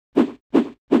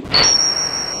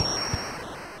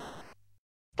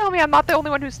Tell me I'm not the only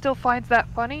one who still finds that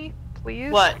funny,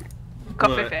 please. What?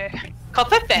 Coffee.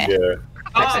 Coffee? Yeah.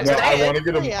 Oh, No, I want to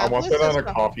get Yeah, I want that on a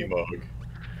Bliss coffee is mug.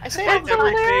 I say That's I've never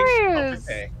hilarious.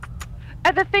 Okay.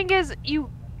 And the thing is,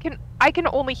 I can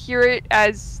only hear it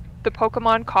as the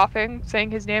Pokemon coughing,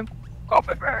 saying his name.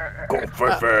 Coffee. I just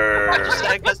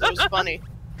said it because it was funny.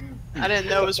 I didn't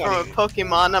know it was from a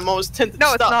Pokemon. I'm almost tempted to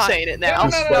No, it's stop not. saying it now. No,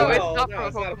 No, it's no, not no, from a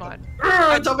it's not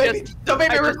Pokemon. Don't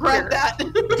make me I just regret hear it. that.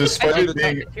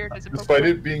 Despite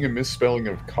it being a misspelling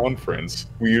of conference,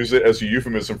 we use it as a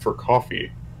euphemism for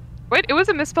coffee. Wait, it was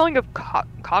a misspelling of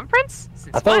conference?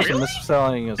 I thought it was Really? a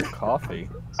misspelling as coffee.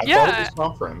 I Yeah. thought it was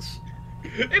conference.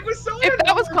 It was so. If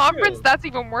that was hard conference, too. that's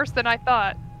even worse than I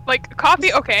thought. Like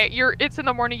coffee, okay, it's in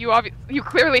the morning. You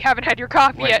clearly haven't had your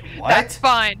coffee Wait, yet. what? That's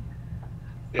fine.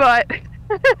 But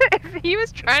if he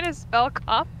was trying to spell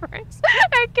conference,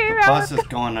 I came The out. bus is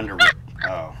going under.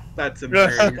 Oh. That's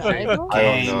embarrassing. I don't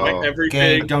Gang, know.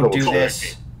 Everything. Don't do Sorry.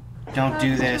 this. Don't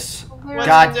do this. What's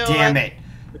God it damn doing? it!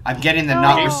 I'm getting the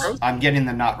I'm getting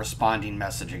the not responding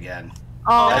message again.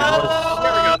 Oh.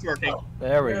 There we go. It's working.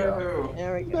 There we go.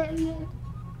 There we go.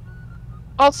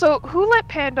 Also, who let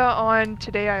Panda on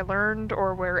Today I Learned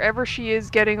or wherever she is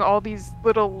getting all these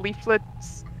little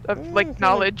leaflets of like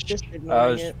knowledge? Just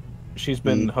ignoring it. She's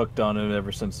been hooked on it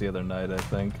ever since the other night, I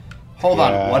think. Hold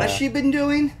on, Yeah. what has she been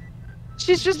doing?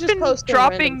 She's just been posting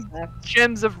dropping random facts.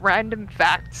 gems of random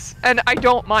facts, and I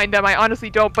don't mind them. I honestly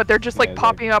don't, but they're just like Yeah,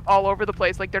 popping up all over the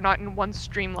place, like they're not in one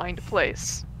streamlined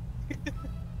place.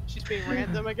 She's being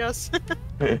random, I guess.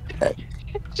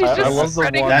 She's I just love the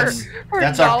spreading one- her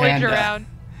That's our knowledge panda. around.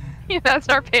 Yeah, that's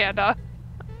our panda.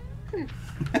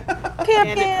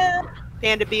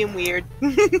 Panda being weird.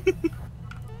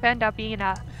 Panda being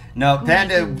a... No,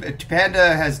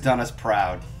 Panda has done us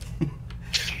proud.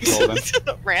 Golden.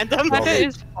 Random. Panda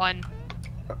is fun.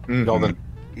 Golden.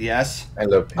 Yes? I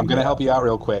love. I'm gonna help you out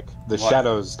real quick. The What?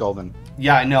 shadows, Golden.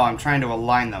 Yeah, I know, I'm trying to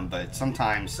align them, but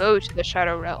sometimes... Go to the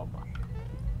Shadow Realm.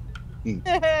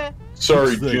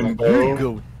 Sorry,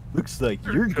 Jimbo. Looks like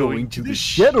you're going to the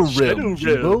Shadow Realm,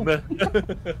 Jimbo.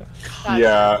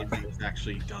 Yeah. It was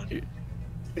actually done.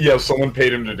 Yeah, someone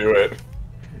paid him to do it.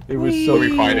 It was so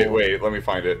Let me find it. cool. Wait, let me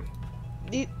find it.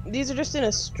 These are just in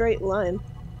a straight line.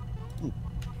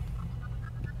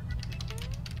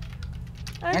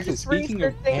 Actually, speaking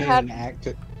of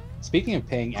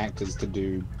paying actors to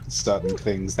do certain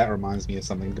things, that reminds me of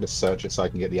something. I'm gonna search it so I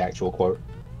can get the actual quote.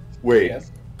 Wait.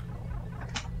 Yes.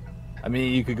 I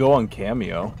mean, you could go on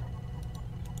Cameo.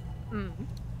 You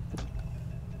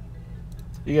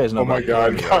guys know Oh my about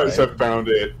god, Cameo, guys, right? I found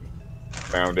it.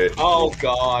 Found it. Oh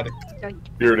god.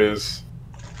 Here it is.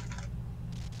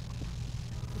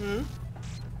 Hmm?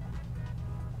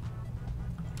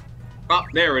 Oh,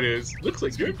 there it is. Looks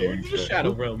like you're going to the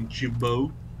Shadow Realm,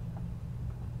 Jimbo.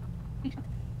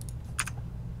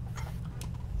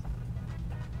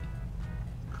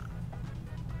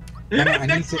 I need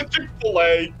Next to- to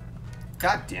Chick-fil-A.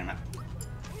 God damn it.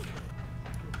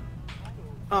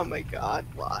 Oh my god,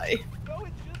 why?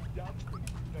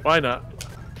 Why not?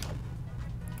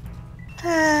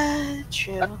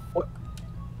 Chill.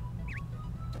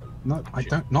 No, I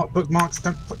don't. Not bookmarks.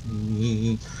 Don't put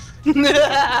me. You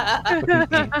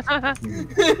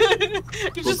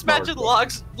just imagine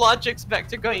Logic's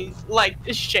vector going, like,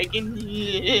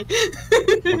 shaking.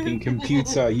 Fucking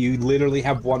computer, you literally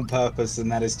have one purpose,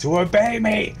 and that is to obey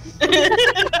me.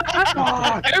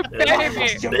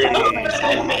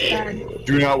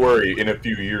 Do not worry, in a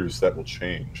few years that will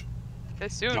change.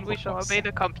 Soon we shall obey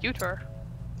the computer.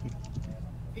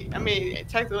 I mean,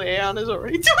 technically Aeon is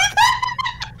already doing that.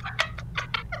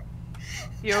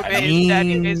 He obeys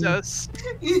Daddy Bezos.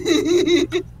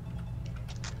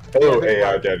 Hello,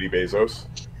 AI Daddy Bezos.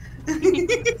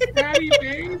 Daddy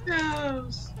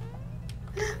Bezos.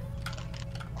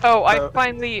 Oh, I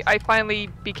finally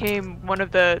became one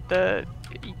of the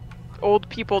old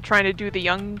people trying to do the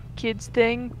young kids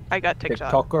thing. I got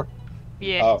TikTok. TikToker?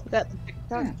 Yeah. Oh,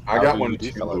 I got one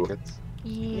fellow too. kids.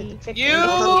 You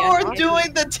are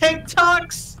doing the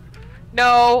TikToks?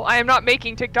 No, I am not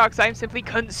making TikToks. I am simply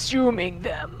consuming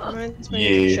them.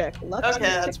 Yeah. Check. Okay,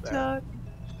 that's fair.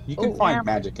 You can find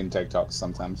magic in TikToks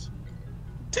sometimes.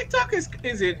 TikTok is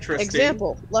interesting.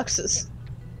 Example, Luxus.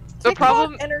 The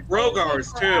problem,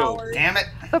 Rogar's too. Damn it.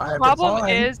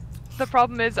 the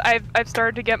problem is, I've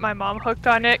started to get my mom hooked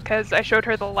on it because I showed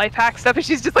her the life hack stuff, and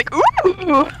she's just like,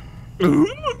 ooh.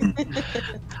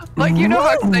 Like, you know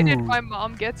how excited my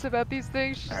mom gets about these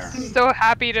things? She's so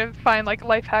happy to find like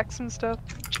life hacks and stuff.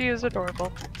 She is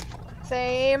adorable.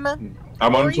 Same.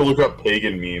 I'm on to look up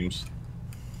pagan memes.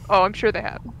 Oh, I'm sure they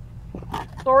have.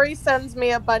 Lori sends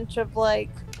me a bunch of like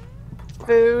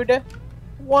food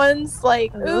ones.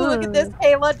 Like, ooh, look at this,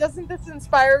 Kayla. Doesn't this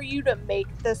inspire you to make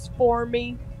this for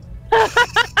me?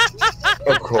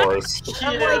 Of course.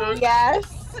 I'm like,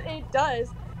 yes, it does.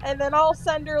 And then I'll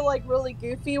send her like really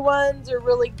goofy ones or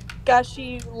really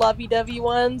gushy, lovey-dovey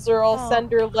ones, or I'll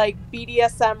send her like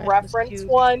BDSM reference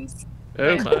ones.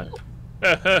 Oh my.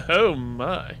 Oh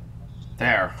my.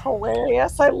 There.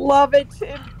 Hilarious. I love it.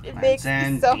 It makes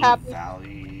me so happy.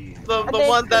 Valley. The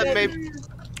one that made.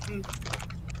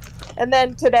 And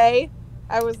then today,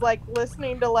 I was like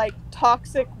listening to like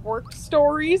toxic work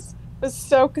stories. It was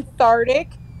so cathartic.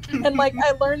 And like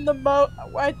I learned the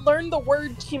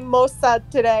word chimosa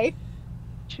today.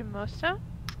 Chimosa?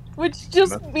 Which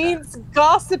just means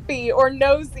gossipy or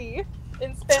nosy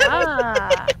in Spanish.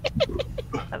 Ah,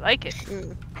 I like it.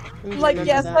 Like,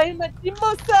 yes, I'm a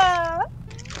chimosa.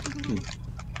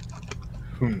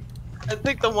 I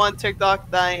think the one TikTok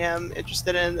that I am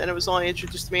interested in, and it was only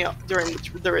introduced to me during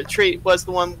the retreat, was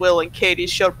the one Will and Katie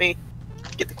showed me.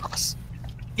 Get the cross.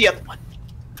 The other one.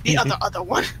 The other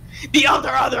one. The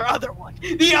other one.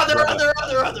 The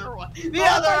other one. The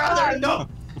other. No.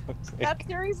 That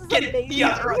series is Get it. amazing. The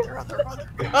other.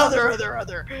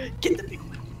 Get the big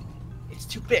one. It's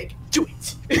too big. Do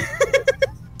it.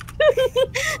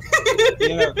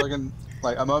 You know,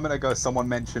 like a moment ago, someone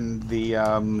mentioned the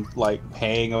like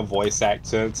paying a voice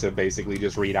actor to basically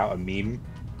just read out a meme.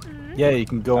 Yeah, you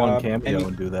can go on and Cameo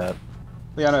and do that.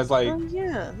 Yeah, no, it's like,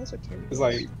 yeah, that's what Cameo it's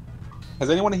like, has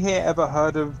anyone here ever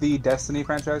heard of the Destiny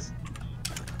franchise?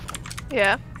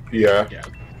 Yeah. Yeah.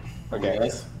 Okay.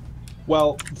 Yes.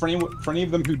 Well, for any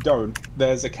of them who don't,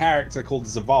 there's a character called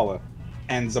Zavala,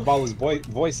 and Zavala's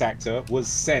voice actor was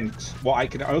sent what I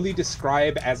can only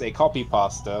describe as a copy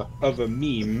pasta of a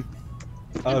meme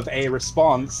of a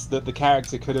response that the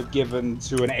character could have given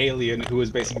to an alien who was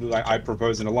basically like, I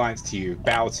propose an alliance to you,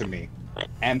 bow to me.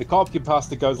 And the copy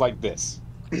pasta goes like this.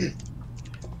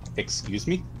 Excuse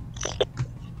me?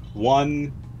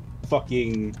 One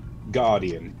fucking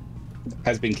Guardian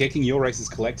has been kicking your race's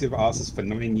collective asses for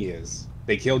 9 years.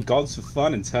 They killed gods for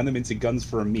fun and turned them into guns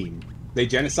for a meme. They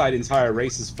genocide entire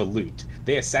races for loot.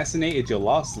 They assassinated your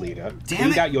last leader,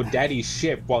 cleaned out your daddy's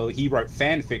ship while he wrote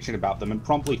fan fiction about them, and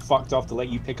promptly fucked off to let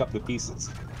you pick up the pieces.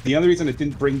 The only reason I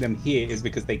didn't bring them here is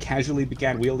because they casually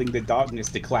began wielding the darkness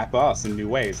to clap ass in new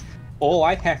ways. All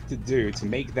I have to do to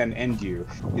make them end you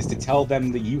is to tell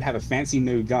them that you have a fancy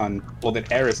new gun, or that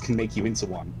Eris can make you into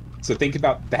one. So think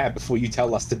about that before you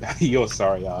tell us about your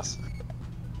sorry ass.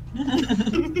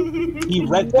 He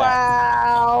read that.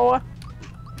 Wow.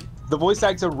 The voice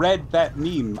actor read that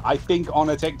meme, I think, on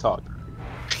a TikTok.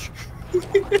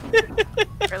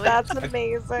 That's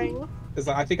amazing. It's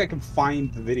like, I think I can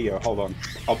find the video. Hold on.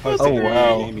 I'll post Oh, it in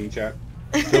wow. the gaming chat.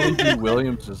 Billy D.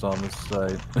 Williams is on this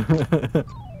site.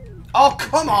 Oh,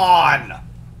 come on!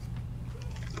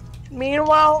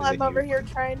 Meanwhile, I'm over here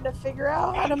trying to figure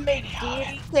out how to make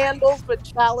deity candles with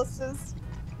chalices.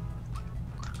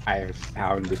 I have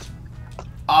found it.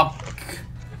 Up.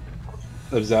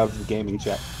 Observe the gaming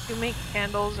chat. You make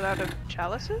candles out of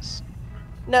chalices?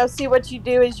 No, see what you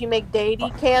do is you make deity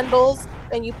candles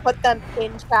and you put them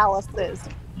in chalices.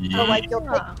 So like you'll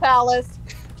take a chalice,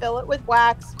 fill it with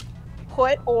wax,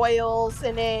 put oils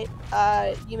in it,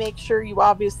 you make sure you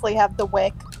obviously have the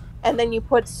wick, and then you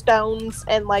put stones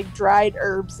and like dried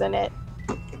herbs in it.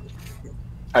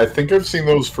 I think I've seen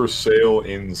those for sale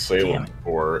in Salem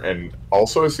before, and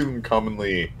also I see them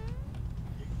commonly.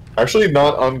 Actually,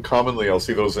 not uncommonly, I'll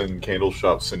see those in candle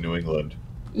shops in New England.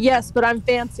 Yes, but I'm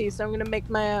fancy, so I'm gonna make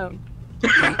my own.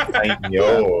 I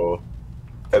know.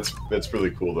 That's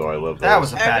really cool, though. I love that. That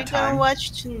was a Are bad we gonna time.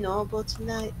 watch Chernobyl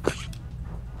tonight?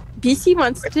 BC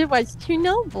wants to watch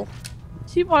Chernobyl.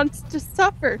 She wants to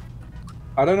suffer.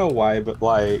 I don't know why, but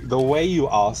like the way you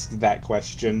asked that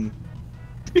question,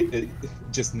 it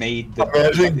just made the,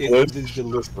 Imagine Bliss. the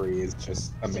delivery is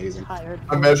just amazing.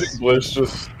 Imagine Bliss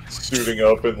just suiting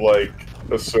up in like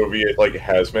a Soviet like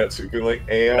hazmat suit, being like,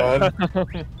 "Aeon,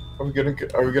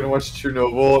 are we gonna watch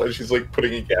Chernobyl?" And she's like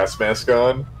putting a gas mask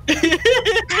on.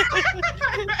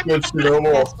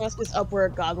 Chernobyl. Gas mask is up where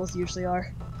goggles usually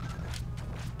are.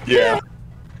 Yeah.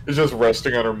 It's just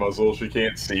resting on her muzzle. She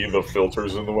can't see the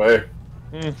filters in the way.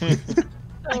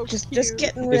 Just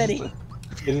getting ready.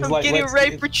 I'm getting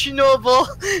ready for Chernobyl.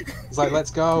 It's like,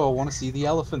 let's go. I want to see the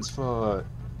elephant's foot.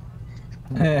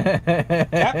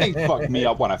 That thing fucked me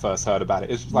up when I first heard about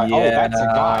it. It's just like, oh, that's a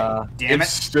guy. Damn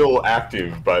It's still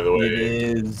active, by the way. It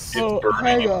is. It's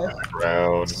burning in the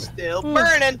ground. Still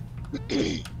burning.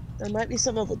 There might be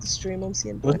something with the stream I'm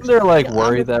seeing. Wasn't there like Yeah,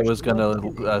 worry I'm that was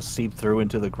refreshing gonna seep through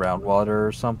into the groundwater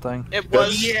or something? It That's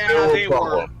was. Yeah, still they a were.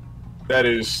 problem. That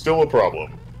is still a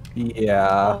problem.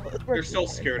 Yeah. They're still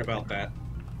scared about that.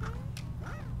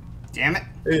 Damn it.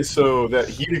 Hey, so that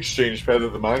heat exchange pad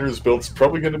that the miners built is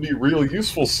probably going to be real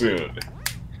useful soon.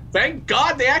 Thank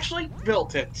God they actually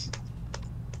built it.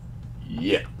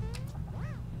 Yeah.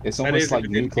 It's That almost is like a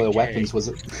good nuclear decay. weapons was.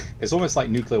 It's almost like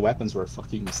nuclear weapons were a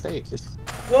fucking mistake.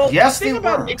 Well, Yes, the thing they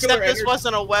about were. nuclear Except this energy-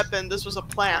 wasn't a weapon. This was a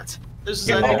plant. This is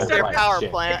Yeah, a oh, nuclear right, power shit.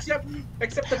 plant.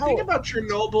 Except the thing about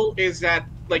Chernobyl is that,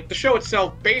 like, the show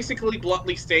itself basically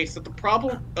bluntly states that the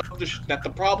problem of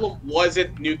the problem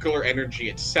wasn't nuclear energy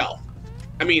itself.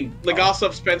 I mean,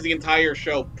 Legasov spends the entire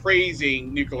show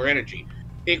praising nuclear energy.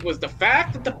 It was the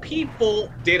fact that the people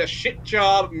did a shit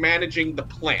job managing the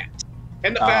plant,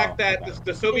 and the fact that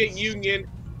the Soviet Union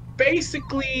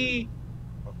basically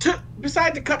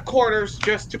decided to cut corners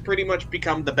just to pretty much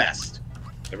become the best.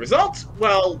 The result?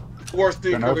 Well, worst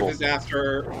nuclear Chernobyl.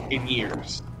 disaster in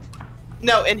years.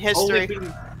 No, in history.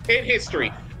 In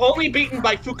history. Only beaten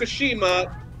by Fukushima.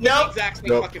 with Nope. The exact same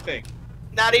Nope. fucking thing.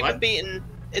 Not even What? beaten.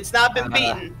 It's not been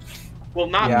beaten. Well,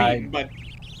 not Yeah, beaten, but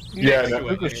Yeah, next no, to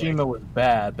it, Fukushima anyway. was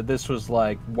bad, but this was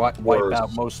like wipe Worse.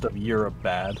 out most of Europe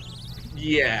bad.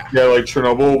 Yeah. Yeah, like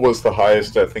Chernobyl was the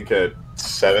highest, I think, at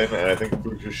 7, and I think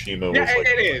Fukushima Yeah, was like.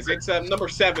 it is. It's number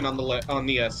 7 on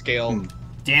the scale.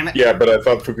 Damn it. Yeah, but I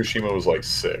thought Fukushima was like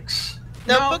 6.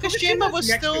 No, Fukushima's Fukushima was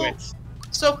next to still. it.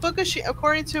 So Fukushima,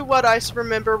 according to what I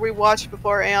remember we watched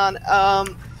before Aeon,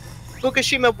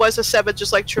 Fukushima was a 7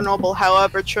 just like Chernobyl.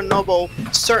 However, Chernobyl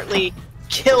certainly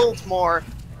killed more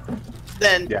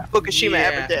than Fukushima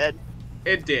ever did.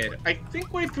 It did. I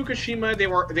think with Fukushima,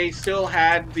 they still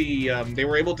had they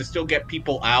were able to still get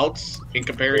people out in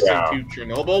comparison to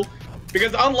Chernobyl.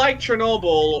 Because unlike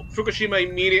Chernobyl, Fukushima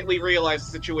immediately realized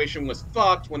the situation was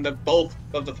fucked when both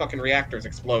of the fucking reactors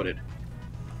exploded.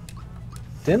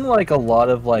 Didn't like a lot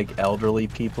of like elderly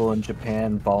people in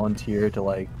Japan volunteer to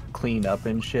like clean up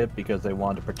and shit because they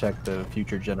wanted to protect the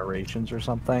future generations or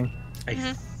something? I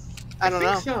don't I know.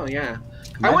 think so, yeah.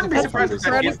 I Imagine wouldn't be if surprised if countries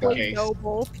that like is the that. case.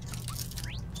 Noble.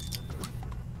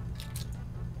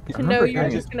 I To know remember you're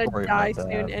hearing just a gonna story die about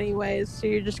soon that. anyways, so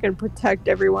you're just gonna protect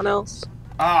everyone else.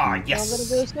 Ah, All gotta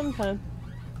go sometime.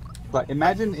 But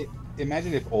imagine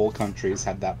if all countries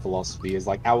had that philosophy, is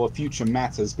like our future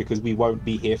matters because we won't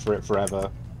be here for it forever.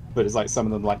 But it's like some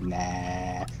of them like,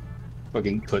 nah,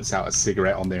 fucking puts out a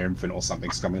cigarette on their infant or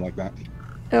something scummy like that.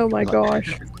 Oh my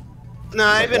gosh. No,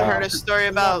 I even Wow. heard a story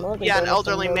about an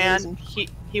elderly man.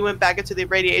 He went back into the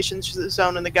radiation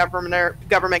zone, and the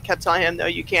government kept telling him, "No,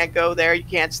 you can't go there. You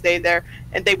can't stay there."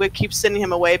 And they would keep sending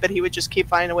him away, but he would just keep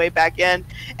finding a way back in.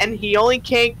 And he only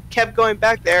kept going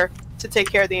back there to take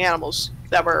care of the animals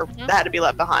that had to be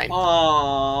left behind.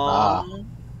 Aww.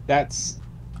 That's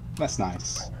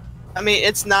nice. I mean,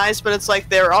 it's nice, but it's like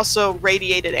they're also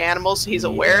radiated animals. So he's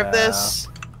aware of this.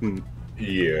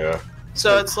 Yeah.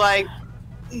 So it's like,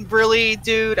 really,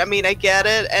 dude? I mean, I get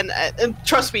it, and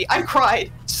trust me, I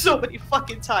cried so many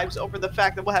fucking times over the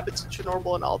fact that what happened to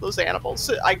Chernobyl and all those animals.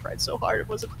 I cried so hard, it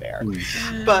wasn't fair.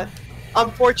 But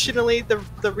unfortunately,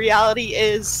 the reality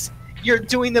is you're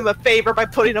doing them a favor by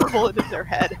putting a bullet in their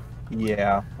head.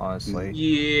 Yeah, honestly.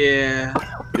 Yeah.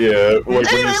 Yeah. Like when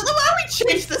Anyway, you, why don't we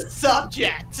change the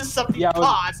subject to something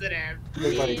positive?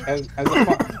 Like,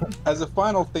 as a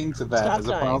final thing to that, Stop as a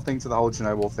dying. final thing to the whole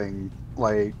Chernobyl thing,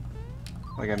 like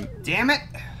damn it.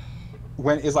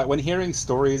 When hearing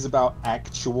stories about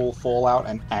actual fallout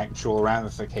and actual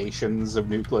ramifications of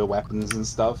nuclear weapons and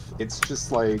stuff, it's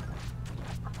just like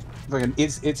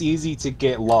it's easy to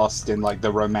get lost in like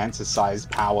the romanticized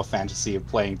power fantasy of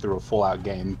playing through a Fallout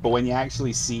game, but when you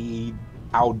actually see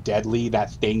how deadly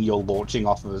that thing you're launching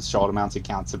off of a shoulder-mounted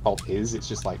catapult is, it's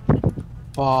just like,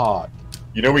 fuck.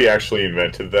 you know, we actually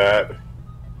invented that.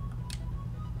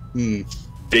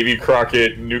 Davy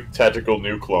Crockett tactical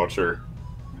nuke launcher.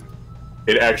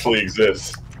 It actually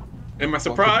exists. Am I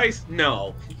surprised?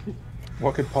 No.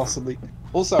 What could possibly?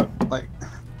 Also, like,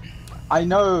 I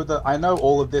know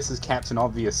all of this is Captain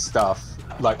Obvious stuff.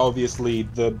 Like, obviously,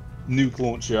 the nuke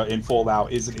launcher in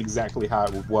Fallout isn't exactly how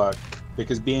it would work,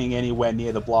 because being anywhere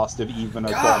near the blast of even a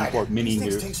quote-unquote mini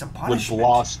nuke would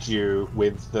blast you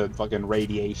with the fucking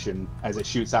radiation as it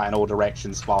shoots out in all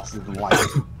directions faster than light.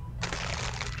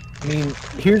 I mean,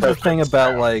 here's the thing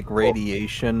about like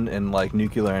radiation and like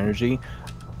nuclear energy.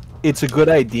 It's a good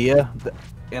idea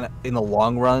in the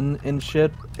long run and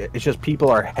shit. It's just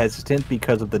people are hesitant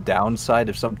because of the downside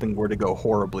if something were to go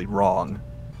horribly wrong.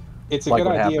 It's a Like good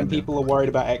what idea, and happened people are worried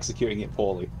about executing it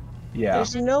poorly. Yeah.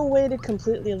 There's no way to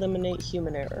completely eliminate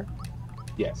human error.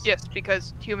 Yes. Yes,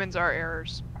 because humans are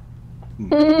errors.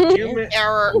 Error,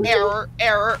 error, error,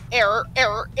 error,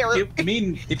 error, error. I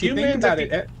mean, if you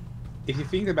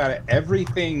think about it,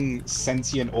 everything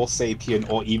sentient or sapient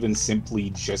or even simply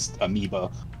just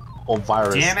amoeba or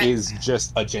virus Damn it. is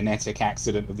just a genetic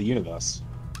accident of the universe.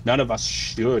 None of us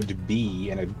should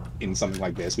be in something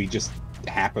like this. We just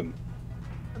happen.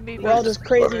 We're all just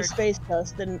crazy space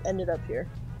dust and ended up here.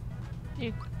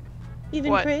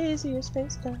 Even What? crazier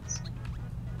space dust.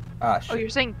 Ah, Oh, shit. you're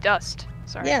saying dust.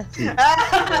 Sorry. Yeah.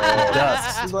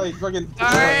 Dust. It's like fucking.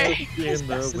 Sorry. It's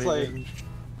like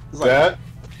That,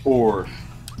 or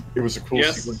it was a cool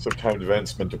Yes. sequence of timed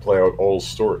events meant to play out all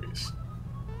stories.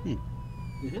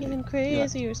 Even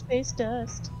crazier space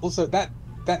dust. Also, that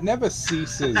never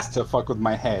ceases to fuck with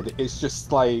my head. It's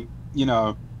just like, you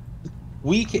know,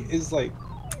 is like,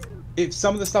 if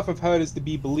some of the stuff I've heard is to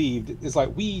be believed, it's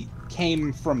like we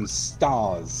came from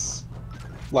stars,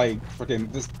 like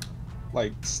freaking this,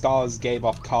 like stars gave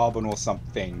off carbon or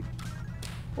something.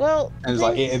 Well, And it's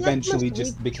like it not just eventually we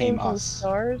just became came from us.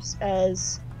 stars,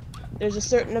 as there's a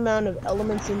certain amount of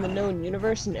elements in the known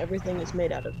universe, and everything is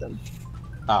made out of them.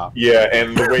 Ah, Yeah,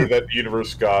 and the way that the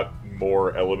universe got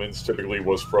more elements typically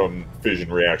was from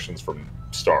fission reactions from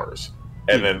stars.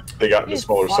 And then they got into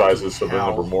smaller sizes, so then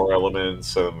there were more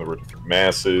elements, and there were different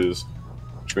masses,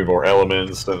 which made more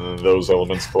elements, and then those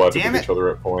elements collided with each other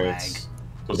at points.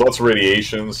 There's lots of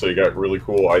radiation, so you got really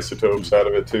cool isotopes out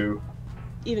of it too.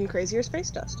 Even crazier space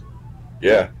dust.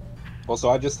 Yeah. Also,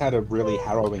 I just had a really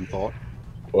harrowing thought.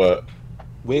 What?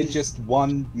 We're just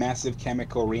one massive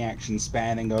chemical reaction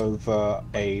spanning over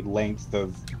a length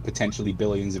of potentially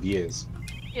billions of years.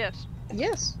 Yes.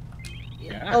 Yes.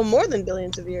 Yeah. Oh, more than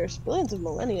billions of years. Billions of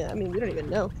millennia. I mean, we don't even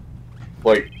know.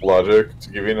 Like, logic,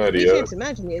 to give you an We idea. can't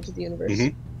imagine the age of the universe.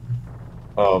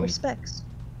 Um, We're specks.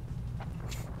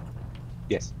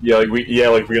 Yes. Yeah,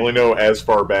 like we only know as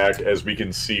far back as we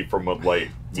can see from what light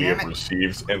we have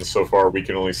received, and so far we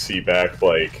can only see back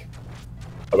like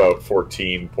about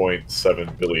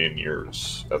 14.7 billion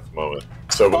years at the moment.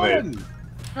 So when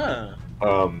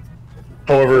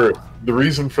however, the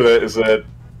reason for that is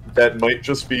that might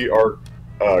just be our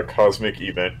cosmic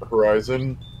event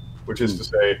horizon, which is to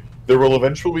say, there will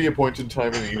eventually be a point in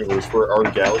time in the universe where our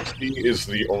galaxy is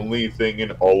the only thing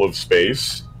in all of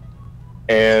space,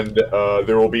 and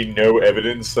there will be no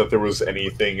evidence that there was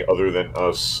anything other than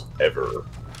us ever.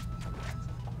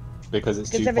 Because it's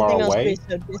Because too far everything else away. is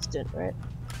so distant, right?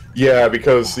 Yeah,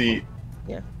 because Yeah.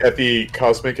 at the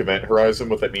cosmic event horizon,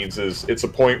 what that means is it's a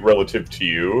point relative to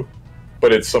you,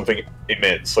 but it's something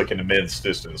immense, like an immense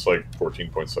distance, like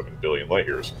 14.7 billion light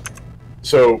years.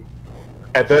 So,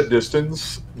 at that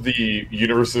distance, the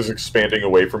universe is expanding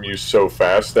away from you so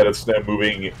fast that it's now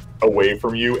moving away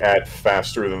from you at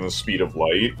faster than the speed of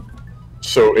light,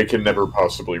 so it can never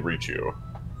possibly reach you.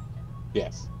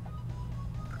 Yes.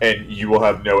 And you will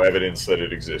have no evidence that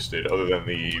it existed, other than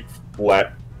the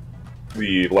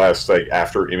last like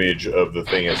after image of the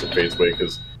thing as it fades away.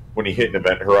 Because when you hit an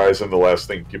event horizon, the last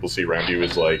thing people see around you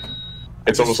is like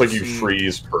it's almost like you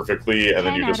freeze perfectly, and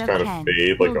then you just kind of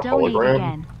fade like a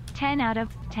hologram. 10 out of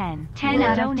 10. 10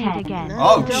 out of 10 again.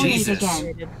 Oh, Donate Jesus.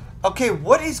 again. Okay,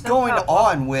 what is going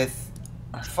on with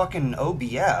fucking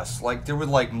OBS? Like, there were,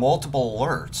 like, multiple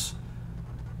alerts.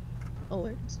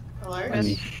 Alerts.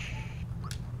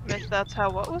 Myth, that's how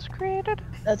what was created?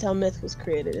 That's how myth was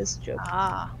created, is a joke.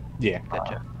 Ah. Yeah. Good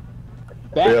joke.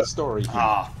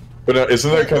 Backstory. But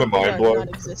isn't that kind of Myth mind blowing? not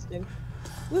existing.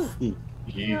 Woo.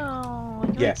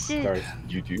 No, Yes, sorry.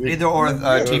 You do. Either or,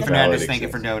 Yeah, T. valid Fernandez, thank you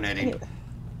for exists. donating.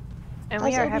 And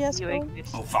we How's are happy OBS you going?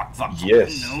 exist. Oh, fuck.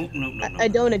 Yes. No. I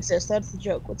don't exist, that's the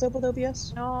joke. What's up with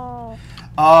OBS? No.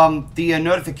 The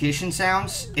notification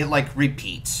sounds, it, like,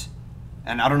 repeats.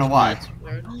 And I don't know why.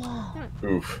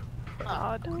 Oof.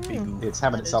 Odd. It's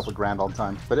having itself a grand old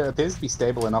time, but it appears to be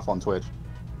stable enough on Twitch.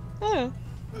 Oh.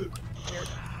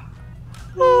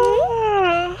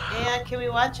 And can we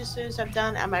watch as soon as I'm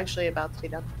done? I'm actually about to be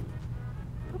done.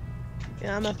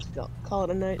 Yeah, I'm gonna have to call it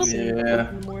a night. See you Yeah.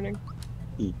 in the morning.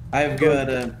 I've got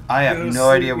to. I have go no sleep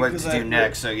idea what because to do I-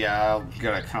 next, so yeah, I'm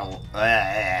gonna kind of.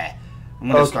 I'm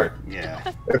gonna Okay. start. Yeah.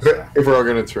 If we're all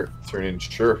gonna turn in,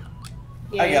 sure.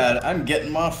 I'm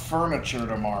getting my furniture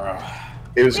tomorrow.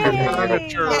 It was good.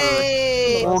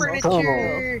 Yay!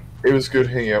 Furniture! It was good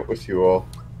hanging out with you all.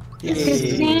 You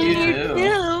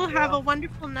too. Have a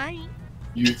wonderful night.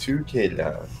 You too,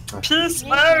 Kayla. Peace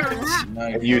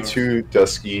And you too,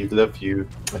 Dusky. Love you.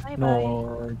 Bye-bye.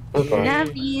 Bye-bye.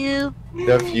 Love you.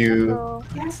 Love you. Love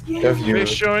We're you.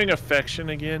 showing affection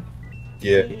again.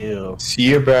 Yeah. See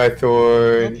you, Hope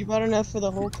Bathorn. you bought enough for the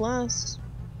whole class.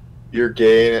 You're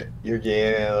gay. You're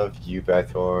gay. And I love you,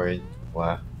 Bathorn.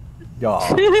 Wow. Y'all.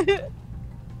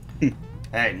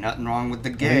 Hey, nothing wrong with the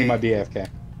I think gay. he might be AFK.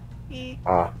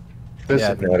 Ah,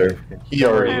 doesn't matter. He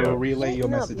Don't worry, already we'll knows. relay your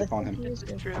message upon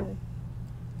him.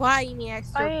 Why you need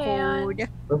extra code?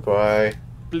 Bye-bye.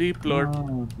 Bleep Lord.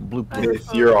 Myth,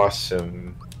 you're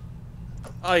awesome.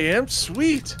 I am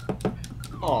sweet.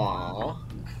 Aww.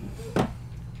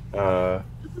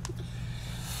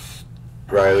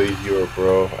 Riley, you're a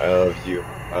bro. I love you.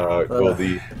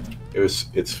 Goldie,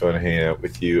 it's fun hanging out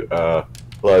with you.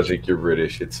 Logic, you're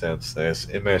British. It sounds nice.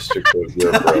 And Master Code, you're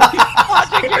a bro.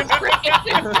 Logic, you're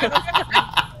British.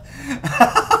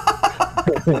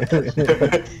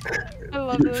 I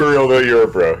love it. For real though, you're a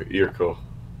bro. You're cool.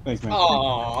 Thanks, man.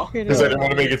 Aww. Because I didn't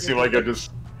want to make it seem like I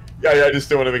just. Yeah, I just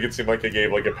didn't want to make it seem like I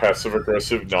gave like a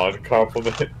passive-aggressive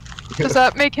non-compliment. Does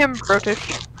that make him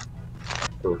brotish?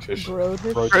 Brotish.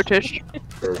 Brotish.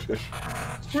 Brotish.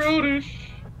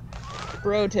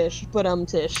 Brotish, but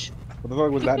tish. What the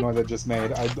fuck was that noise I just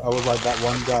made? I was like that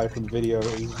one guy from the video.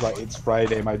 He was like, "It's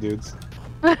Friday, my dudes."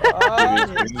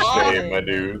 Insane, my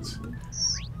dudes.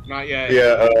 Not yet.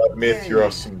 Yeah, Myth, you're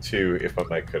awesome too. If my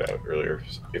mic cut out earlier,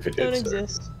 if it Don't did. Sorry.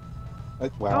 exist.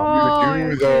 Wow. You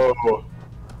do though.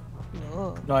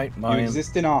 No. Night, You mine.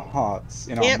 exist in our hearts,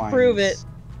 in our Can't minds. prove it.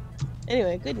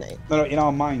 Anyway, good night. No, in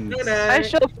our minds. I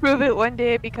shall prove it one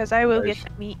day because I will get to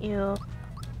meet you.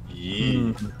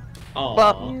 Yeah.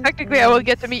 Well, technically I will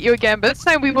get to meet you again, but this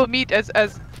time we will meet as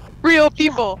real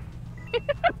people.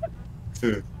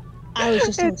 I was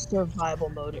just in survival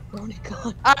mode at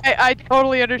BronyCon. I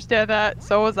totally understand that.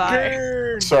 So was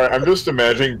I. Sorry, I'm just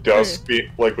imagining Dusk being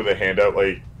like with a hand out,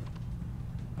 like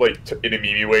in a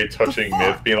meme way, touching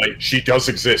Myth, being like, "She does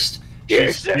exist.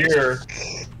 She's here.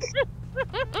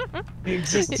 He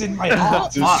exists in my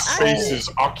heart." This space is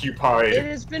occupied." It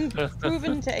has been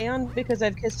proven to Aeon because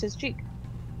I've kissed his cheek.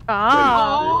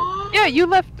 Ah. Yeah, you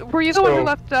left. Were you the one who So-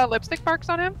 left lipstick marks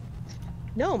on him?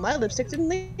 No, my lipstick didn't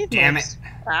leave. Damn marks.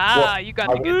 Ah, Well, you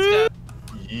got the good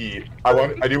stuff. Yeah.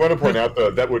 I do want to point out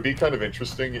though that would be kind of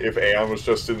interesting if Aeon was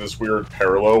just in this weird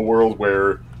parallel world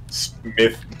where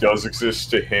Myth does exist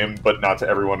to him, but not to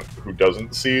everyone who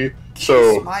doesn't see.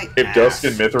 So my if Dusk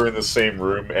ass. and Myth are in the same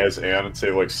room as Aeon and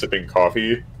say like sipping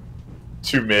coffee,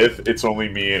 to Myth it's only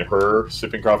me and her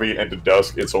sipping coffee, and to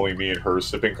Dusk it's only me and her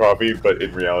sipping coffee. But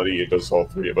in reality, it does all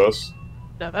three of us.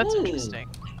 No, that's interesting.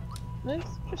 That's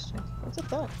interesting. That's a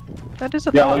thought. That is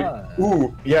a Yeah, thought. like,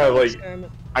 ooh, yeah, like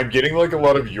Experiment. I'm getting like a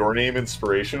lot of your name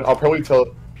inspiration. I'll probably tell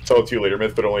it to you later,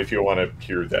 Myth, but only if you want to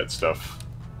hear that stuff.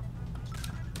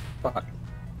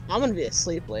 I'm gonna be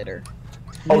asleep later.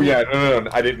 Oh yeah, no,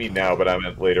 I didn't mean now, but I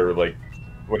meant later, like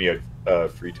when you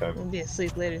had free I'm time. gonna be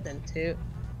asleep later then too.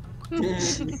 I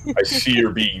see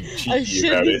you're being I cheeky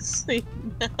should about be it. asleep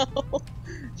now.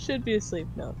 Should be asleep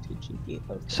now. Too cheeky.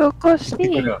 Okay. So go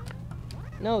sleep.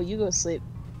 No, you go sleep.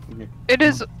 It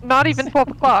is not even 12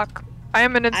 o'clock. I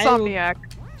am an I will- insomniac.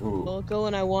 Ooh. I'll go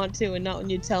when I want to, and not when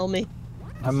you tell me.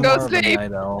 I'm Go more of a sleep.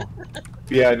 night owl.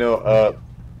 Yeah, I know.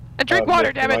 And drink water,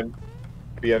 Myth, damn it.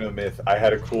 Yeah, no, Myth. I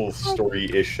had a cool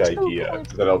story-ish idea going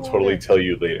that I'll to totally water. tell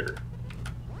you later.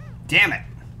 Damn it.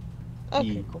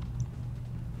 Okay, cool.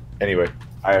 Anyway,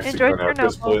 I have Enjoy to go now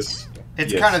because Chernobyl. Bliss.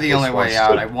 It's yes, kind of the Bliss only wants way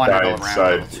out. to I want to die go around a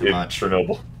inside little too in much.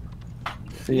 Chernobyl,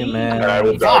 See you, man. and I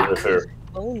will die Fuck. with her.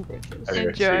 Bone bridges.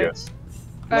 Anyway, see you Enjoy. guys.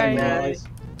 Bye. Nice.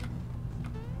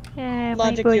 Yeah,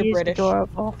 Logic, my you're boy is British.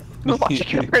 adorable.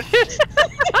 Logic, you're British.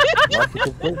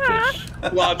 Logical British.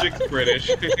 Logic's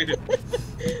British.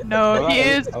 No, he I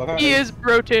is. love how He it- is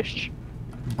brotish.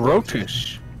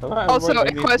 Brotish. I love how Also,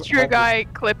 everybody only Equestria heard guy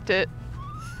clipped it.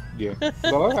 Yeah. I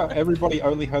love how everybody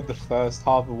only heard the first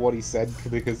half of what he said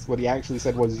because what he actually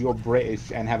said was "You're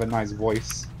British and have a nice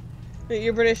voice."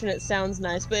 You're British and it sounds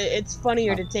nice, but it's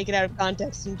funnier to take it out of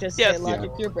context and just Yes. say, Logic,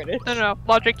 you're British. No,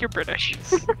 Logic, you're British.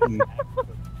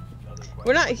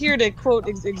 We're not here to quote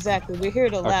exactly. We're here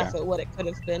to laugh at what it could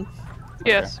have been.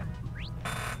 Yes.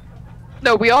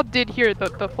 No, we all did hear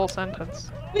the full sentence.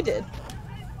 We did.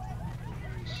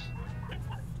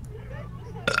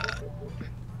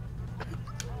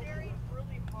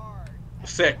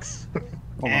 Six.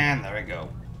 And there we go.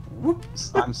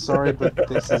 I'm sorry, but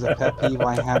this is a pet peeve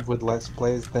I have with Let's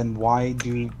Plays. Then why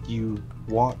do you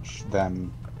watch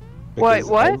them? Because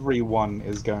What? everyone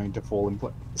is going to fall in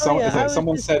place. yeah, I was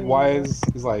Someone just said, saying "Why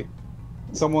that. is like?"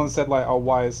 Someone said like, "Oh,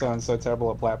 why is so and so terrible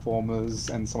at platformers?"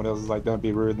 And someone else is like, "Don't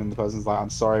be rude." And the person's like, "I'm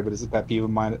sorry, but it's a pet peeve of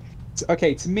mine."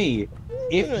 Okay, to me,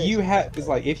 if you have, it's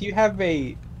like if you have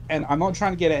a, and I'm not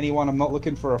trying to get at anyone. I'm not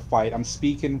looking for a fight. I'm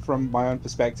speaking from my own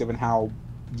perspective and how,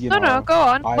 you know. No, go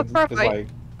on. Look for a it's fight. like,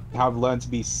 how I've learned to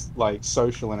be like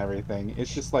social and everything.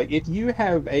 It's just like if you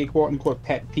have a quote unquote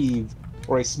pet peeve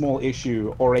or a small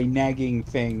issue or a nagging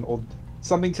thing or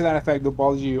something to that effect that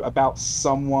bothers you about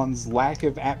someone's lack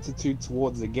of aptitude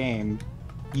towards the game,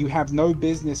 you have no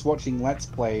business watching Let's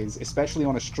Plays, especially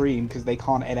on a stream, because they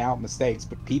can't edit out mistakes.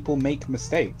 But people make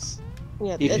mistakes.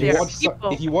 Yeah,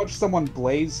 If you watch someone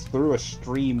blaze through a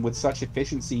stream with such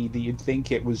efficiency that you'd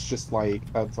think it was just like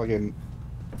a fucking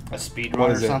speed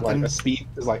run or something,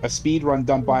 like a speed run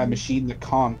done by a machine that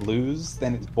can't lose,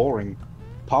 then it's boring.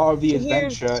 Part of the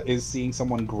adventure is seeing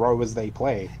someone grow as they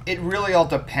play. It really all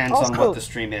depends on what the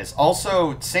stream is.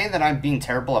 Also, saying that I'm being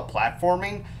terrible at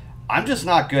platforming, I'm just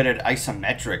not good at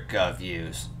isometric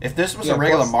views. If this was a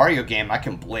regular Mario game, I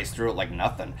can blaze through it like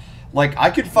nothing. Like, I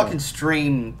could fucking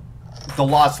stream the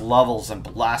lost levels and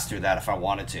blast through that if I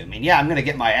wanted to. I mean, yeah, I'm going to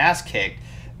get my ass kicked,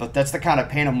 but that's the kind of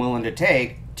pain I'm willing to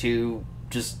take to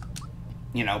just,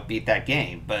 you know, beat that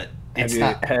game. But it's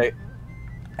not...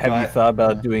 Have you thought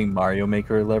about doing Mario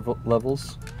Maker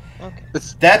levels? Okay.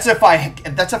 That's if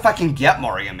I can get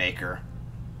Mario Maker.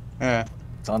 Yeah.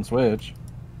 It's on Switch.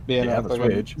 Yeah, no, the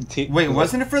Switch. Wait,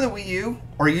 wasn't it for the Wii U?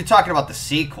 Or are you talking about the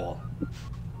sequel?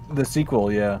 The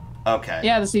sequel, yeah. Okay.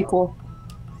 Yeah, the sequel.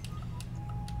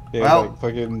 Yeah, well, like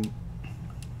fucking...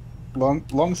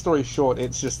 Long story short,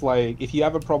 it's just like, if you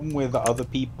have a problem with other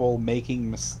people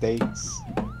making mistakes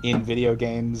in video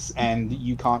games and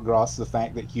you can't grasp the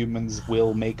fact that humans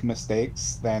will make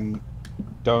mistakes, then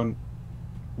don't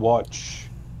watch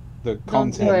the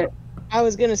content. I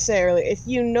was gonna say earlier, if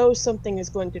you know something is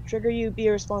going to trigger you, be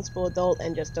a responsible adult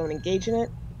and just don't engage in it.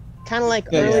 Kind of like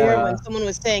earlier when someone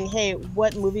was saying, hey,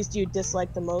 what movies do you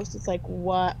dislike the most? It's like,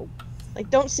 what? Like,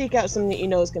 don't seek out something that you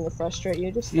know is going to frustrate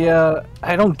you. Just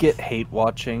I don't get hate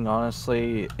watching,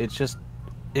 honestly. It's just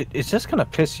gonna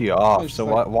piss you off. So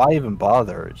why even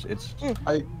bother? It's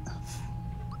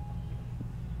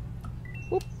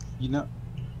you know,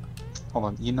 hold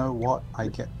on. You know what? I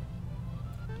get.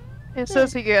 It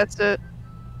says he gets it.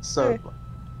 So,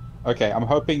 okay, I'm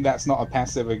hoping that's not a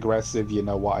passive aggressive. You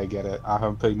know what? I get it. I'm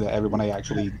hoping that everyone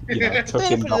actually,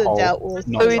 took in the whole.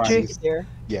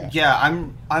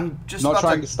 I'm just not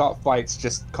trying to start fights.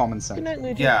 Just common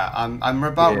sense. Yeah, I'm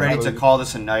about ready to call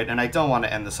this a night, and I don't want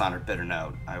to end this on a bitter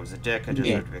note. I was a dick. I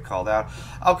deserve to be called out.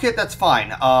 Okay, that's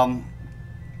fine.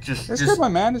 It's good, my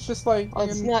man. It's just like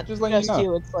it's not just letting you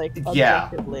know. It's like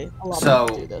objectively, a lot of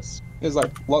people do this. There's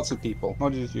like lots of people,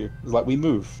 not just you. It's like we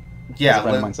move. Yeah, as a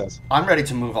friend of mine says. I'm ready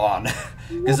to move on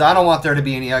because I don't want there to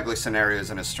be any ugly scenarios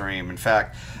in a stream. In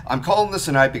fact, I'm calling this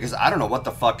a night because I don't know what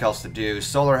the fuck else to do.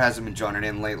 Solar hasn't been joining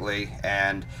in lately,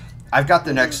 and I've got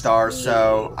the next star,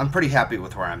 so I'm pretty happy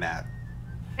with where I'm at.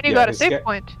 And you got a save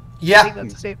point. Yeah. I think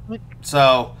that's a save point.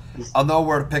 So I'll know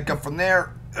where to pick up from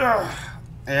there.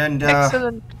 And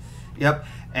excellent. Yep.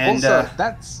 And also,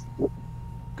 that's.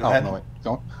 Go ahead. No, wait.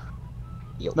 Go on.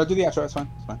 No, do the outro. It's fine.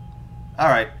 It's fine. All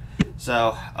right.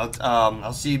 So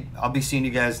I'll be seeing you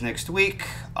guys next week.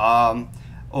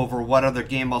 Over what other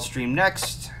game I'll stream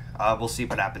next. We'll see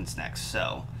what happens next.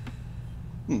 So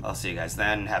I'll see you guys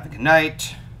then. Have a good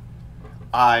night.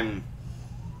 I'm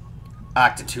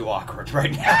acting too awkward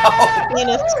right now.